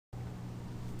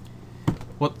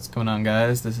What's going on,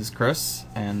 guys? This is Chris,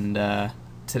 and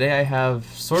today I have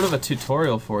sort of a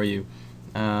tutorial for you.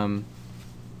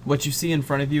 What you see in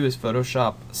front of you is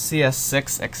Photoshop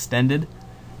CS6 Extended.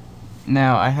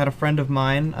 Now, I had a friend of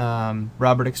mine,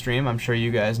 Robert Extreme, I'm sure you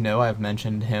guys know, I've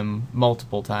mentioned him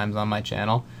multiple times on my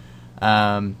channel,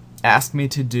 asked me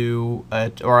to do, I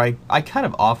kind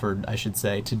of offered, I should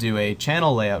say, to do a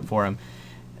channel layout for him.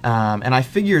 And I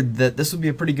figured that this would be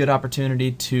a pretty good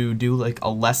opportunity to do like a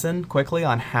lesson quickly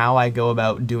on how I go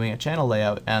about doing a channel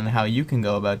layout and how you can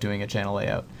go about doing a channel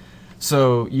layout.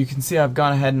 So you can see I've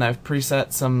gone ahead and I've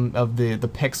preset some of the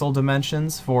pixel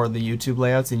dimensions for the YouTube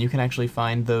layouts, and you can actually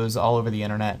find those all over the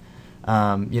internet.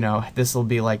 You know, this will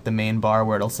be like the main bar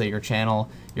where it'll say your channel,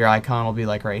 your icon will be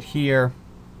like right here,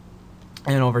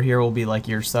 and over here will be like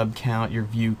your sub count, your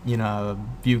view,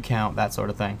 view count, that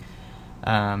sort of thing.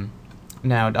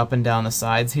 Now up and down the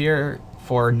sides here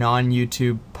for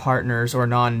non-YouTube partners or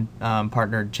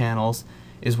non-partnered channels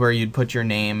is where you'd put your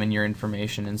name and your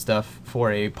information and stuff.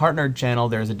 For a partnered channel,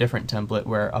 there's a different template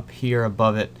where up here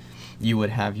above it you would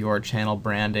have your channel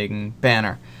branding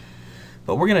banner.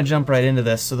 But we're going to jump right into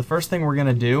this. So the first thing we're going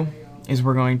to do is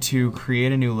we're going to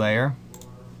create a new layer,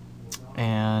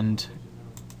 and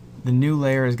the new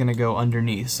layer is going to go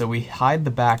underneath. So we hide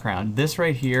the background. This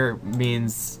right here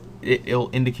means it'll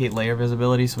indicate layer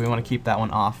visibility, so we want to keep that one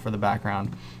off for the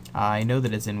background. I know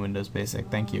that it's in Windows Basic,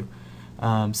 thank you.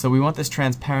 So we want this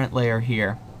transparent layer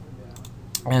here,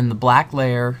 and the black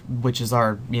layer, which is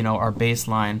our our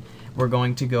baseline, we're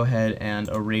going to go ahead and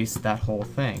erase that whole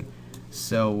thing.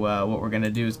 So what we're going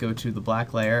to do is go to the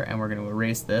black layer and we're going to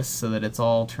erase this so that it's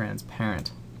all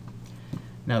transparent.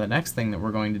 Now the next thing that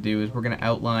we're going to do is we're going to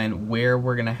outline where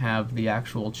we're going to have the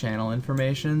actual channel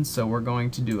information. So we're going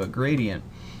to do a gradient,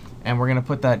 and we're going to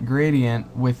put that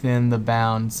gradient within the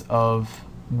bounds of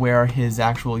where his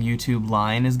actual YouTube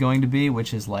line is going to be,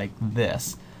 which is like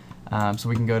this. So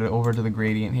we can go over to the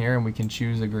gradient here and we can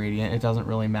choose a gradient. It doesn't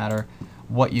really matter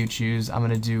what you choose. I'm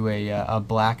going to do a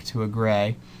black to a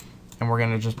gray, and we're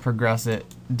going to just progress it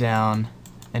down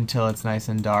until it's nice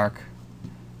and dark.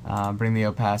 Bring the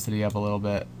opacity up a little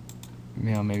bit,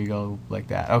 maybe go like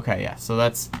that. Okay, yeah, so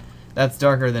that's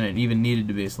darker than it even needed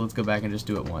to be, so let's go back and just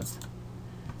do it once.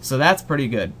 So that's pretty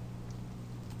good.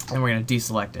 And we're going to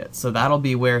deselect it. So that'll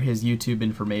be where his YouTube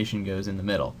information goes in the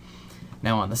middle.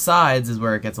 Now on the sides is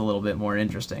where it gets a little bit more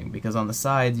interesting, because on the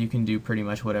sides you can do pretty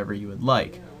much whatever you would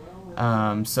like.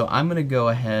 So I'm going to go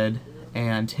ahead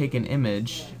and take an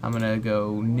image. I'm going to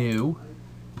go New,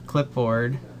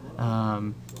 Clipboard,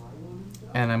 and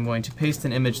I'm going to paste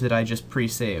an image that I just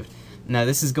pre-saved. Now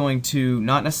this is going to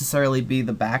not necessarily be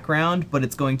the background, but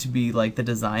it's going to be like the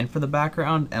design for the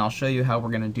background, and I'll show you how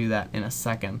we're going to do that in a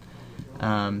second.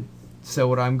 So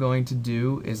what I'm going to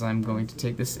do is I'm going to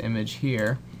take this image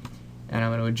here, and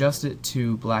I'm going to adjust it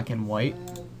to black and white,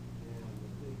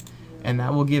 and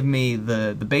that will give me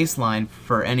the baseline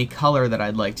for any color that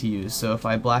I'd like to use. So if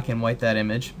I black and white that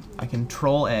image, I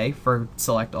Control A for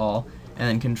select all, and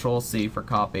then Control C for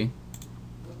copy.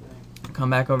 Come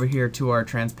back over here to our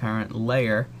transparent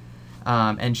layer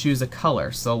and choose a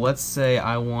color. So let's say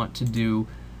I want to do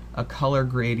a color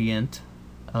gradient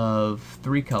of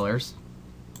 3 colors,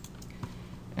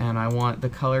 and I want the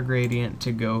color gradient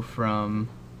to go from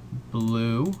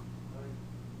blue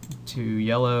to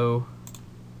yellow.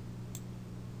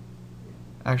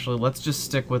 Actually, let's just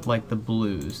stick with like the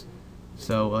blues.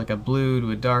 So like a blue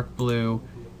to a dark blue,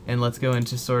 and let's go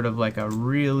into sort of like a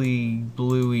really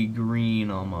bluey green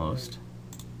almost.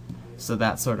 So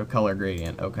that sort of color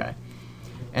gradient, okay.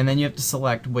 And then you have to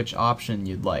select which option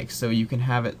you'd like. So you can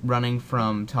have it running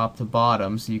from top to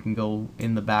bottom, so you can go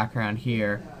in the background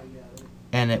here,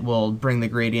 and it will bring the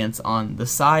gradients on the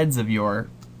sides of your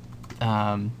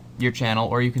channel,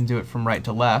 or you can do it from right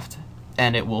to left,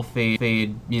 and it will fade,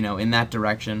 in that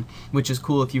direction, which is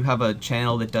cool if you have a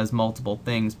channel that does multiple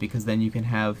things, because then you can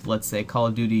have, let's say, Call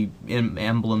of Duty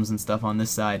emblems and stuff on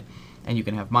this side, and you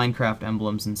can have Minecraft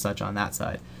emblems and such on that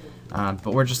side. But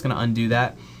we're just going to undo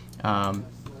that.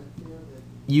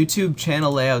 YouTube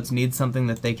channel layouts need something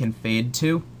that they can fade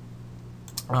to,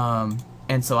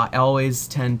 and so I always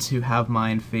tend to have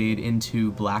mine fade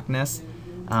into blackness.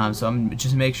 So I'm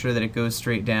just make sure that it goes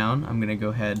straight down. I'm going to go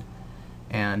ahead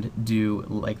and do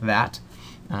like that.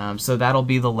 So that'll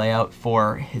be the layout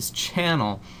for his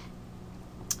channel.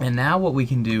 And now what we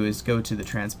can do is go to the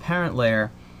transparent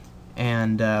layer,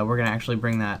 and we're going to actually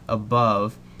bring that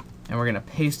above, and we're going to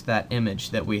paste that image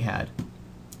that we had.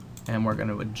 And we're going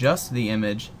to adjust the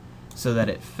image so that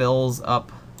it fills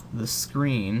up the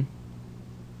screen,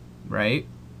 right?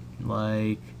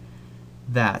 Like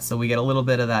that. So we get a little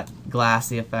bit of that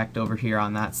glassy effect over here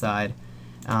on that side.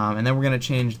 And then we're going to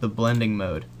change the blending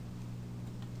mode.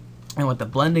 And what the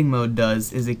blending mode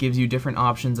does is it gives you different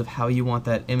options of how you want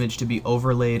that image to be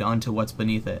overlaid onto what's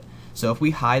beneath it. So if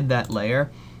we hide that layer,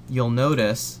 you'll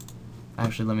notice,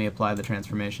 actually let me apply the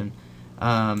transformation,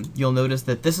 you'll notice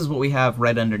that this is what we have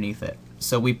right underneath it.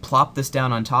 So we plop this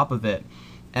down on top of it,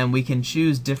 and we can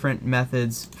choose different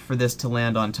methods for this to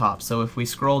land on top. So if we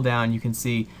scroll down, you can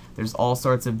see there's all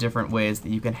sorts of different ways that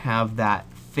you can have that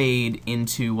fade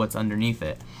into what's underneath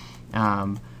it.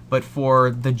 But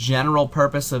for the general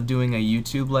purpose of doing a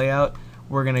YouTube layout,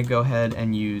 we're going to go ahead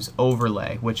and use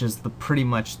overlay, which is pretty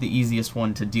much the easiest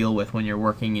one to deal with when you're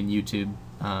working in YouTube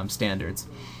standards.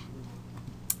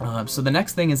 So the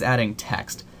next thing is adding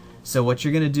text. So what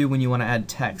you're going to do when you want to add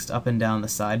text up and down the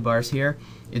sidebars here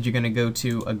is you're going to go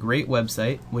to a great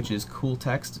website, which is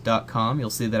cooltext.com. You'll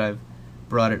see that I've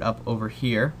brought it up over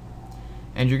here.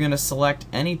 And you're going to select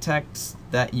any text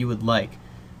that you would like.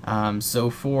 So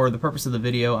for the purpose of the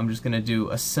video, I'm just going to do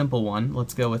a simple one.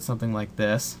 Let's go with something like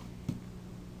this.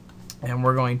 And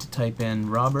we're going to type in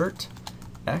Robert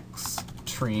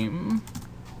Extreme.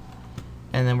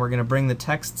 And then we're going to bring the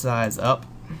text size up.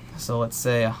 So let's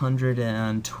say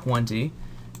 120.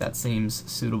 That seems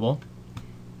suitable.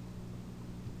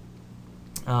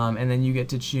 And then you get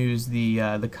to choose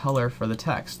the color for the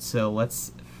text. So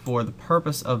for the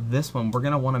purpose of this one, we're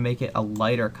going to want to make it a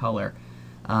lighter color.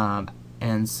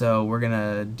 And so we're going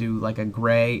to do like a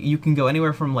gray. You can go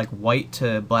anywhere from like white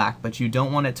to black, but you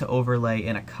don't want it to overlay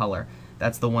in a color.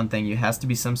 That's the one thing. It has to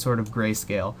be some sort of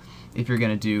grayscale if you're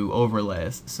going to do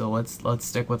overlays. So let's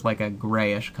stick with like a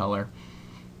grayish color.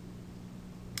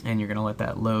 And you're going to let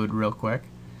that load real quick.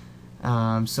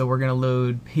 So we're going to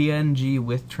load PNG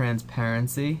with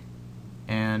transparency,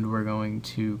 and we're going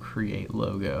to create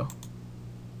logo.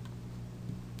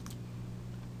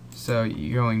 So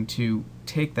you're going to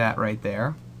take that right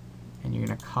there, and you're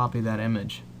going to copy that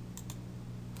image.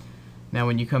 Now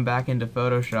when you come back into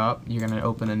Photoshop, you're going to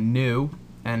open a new,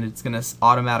 and it's going to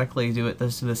automatically do it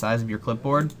to the size of your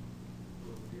clipboard.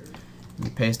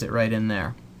 You paste it right in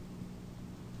there.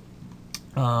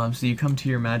 So you come to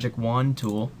your magic wand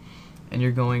tool, and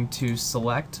you're going to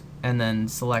select and then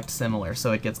select similar,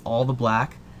 so it gets all the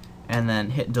black, and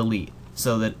then hit delete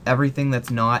so that everything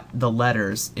that's not the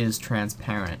letters is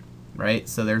transparent, right?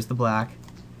 So there's the black,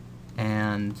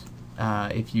 and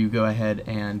if you go ahead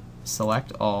and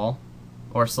select all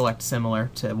or select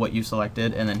similar to what you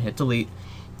selected and then hit delete,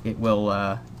 it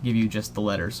will give you just the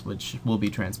letters, which will be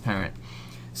transparent.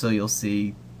 So you'll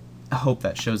see, I hope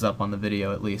that shows up on the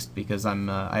video at least, because I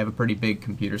have a pretty big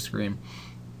computer screen.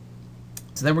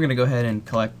 So then we're going to go ahead and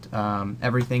collect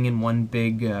everything in one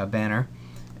big banner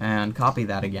and copy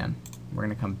that again. We're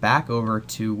going to come back over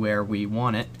to where we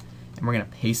want it, and we're going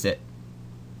to paste it.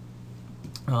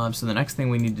 So the next thing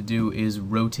we need to do is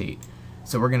rotate.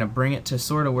 So we're going to bring it to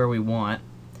sort of where we want,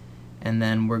 and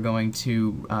then we're going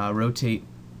to rotate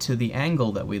to the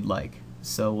angle that we'd like.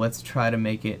 So let's try to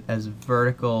make it as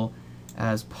vertical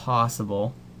as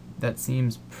possible. That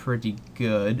seems pretty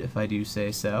good, if I do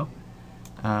say so.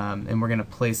 And we're going to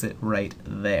place it right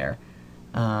there.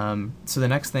 So the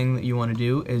next thing that you want to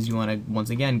do is you want to once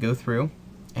again go through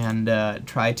and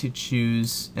try to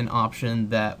choose an option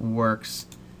that works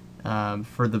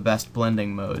for the best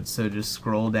blending mode. So just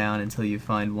scroll down until you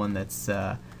find one that's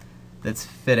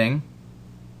fitting.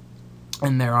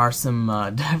 And there are some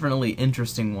definitely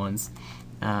interesting ones.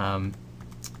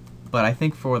 But I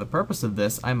think for the purpose of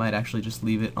this, I might actually just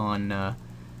leave it on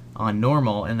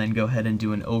normal, and then go ahead and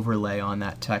do an overlay on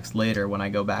that text later when I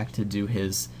go back to do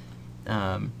his,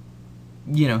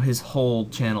 you know, his whole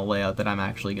channel layout that I'm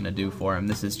actually going to do for him.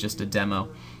 This is just a demo.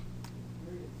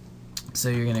 So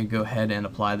you're going to go ahead and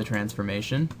apply the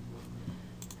transformation,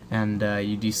 and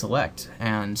you deselect,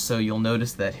 and so you'll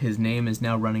notice that his name is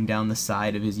now running down the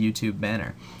side of his YouTube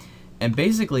banner. And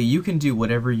basically you can do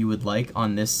whatever you would like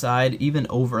on this side, even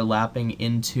overlapping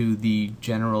into the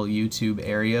general YouTube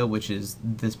area, which is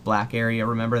this black area.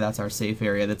 Remember, that's our safe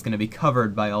area that's going to be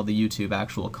covered by all the YouTube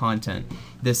actual content.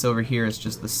 This over here is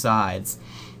just the sides.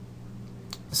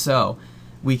 So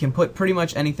we can put pretty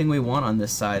much anything we want on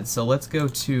this side. So let's go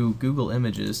to Google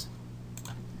Images,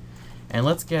 and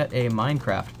let's get a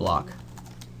Minecraft block.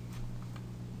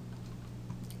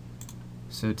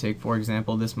 So take, for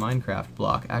example, this Minecraft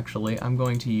block. Actually, I'm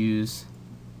going to use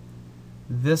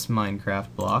this Minecraft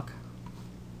block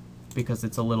because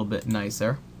it's a little bit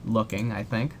nicer looking, I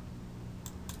think.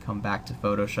 Come back to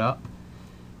Photoshop,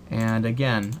 and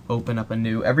again, open up a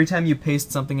new. Every time you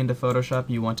paste something into Photoshop,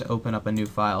 you want to open up a new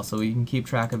file, so you can keep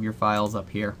track of your files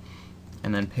up here,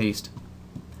 and then paste.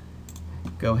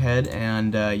 go ahead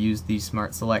and use the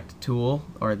Smart Select tool,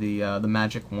 or the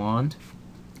magic wand,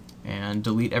 and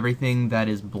delete everything that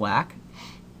is black,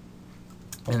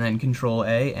 and then Control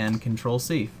A and Control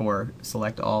C for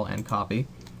select all and copy.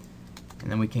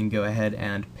 And then we can go ahead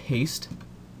and paste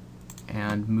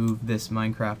and move this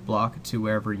Minecraft block to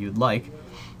wherever you'd like.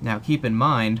 Now keep in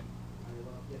mind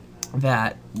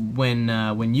that when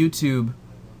YouTube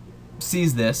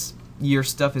sees this, your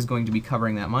stuff is going to be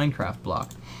covering that Minecraft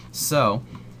block. So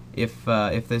if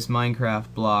this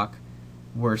Minecraft block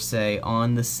were, say,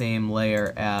 on the same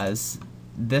layer as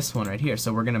this one right here,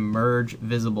 so we're going to merge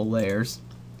visible layers,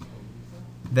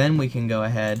 then we can go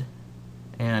ahead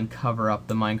and cover up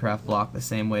the Minecraft block the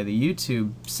same way the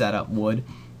YouTube setup would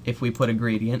if we put a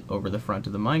gradient over the front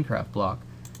of the Minecraft block.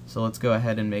 So let's go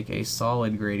ahead and make a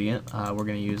solid gradient. We're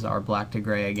going to use our black to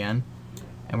gray again,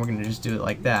 and we're going to just do it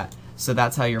like that. So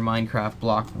that's how your Minecraft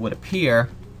block would appear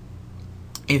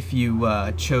if you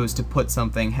chose to put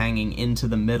something hanging into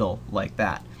the middle like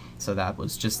that. So that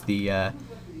was just the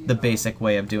basic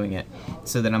way of doing it.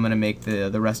 So then I'm going to make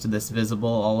the rest of this visible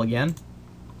all again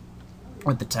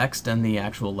with the text and the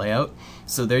actual layout.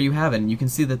 So there you have it, and you can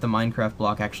see that the Minecraft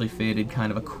block actually faded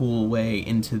kind of a cool way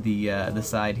into the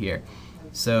side here.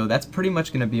 So that's pretty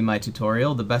much going to be my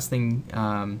tutorial. The best thing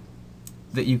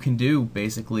that you can do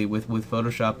basically with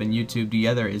Photoshop and YouTube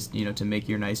together is, you know, to make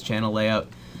your nice channel layout.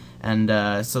 And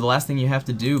so the last thing you have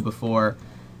to do before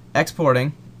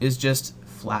exporting is just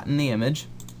flatten the image,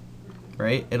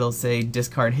 right? It'll say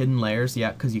discard hidden layers,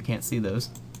 yeah, because you can't see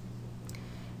those.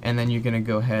 And then you're going to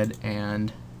go ahead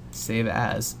and save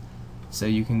as. So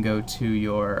you can go to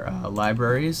your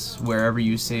libraries, wherever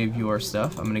you save your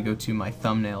stuff. I'm going to go to my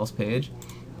thumbnails page,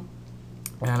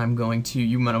 and I'm going to,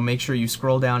 you want to make sure you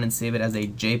scroll down and save it as a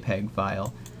JPEG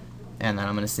file, and then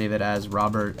I'm going to save it as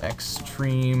Robert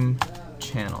Extreme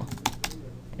Channel,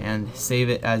 and save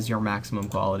it as your maximum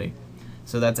quality.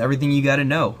 So that's everything you got to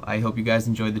know. I hope you guys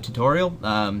enjoyed the tutorial.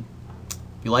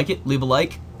 If you like it, leave a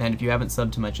like, and if you haven't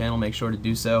subbed to my channel, make sure to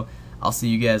do so. I'll see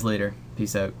you guys later.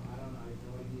 Peace out.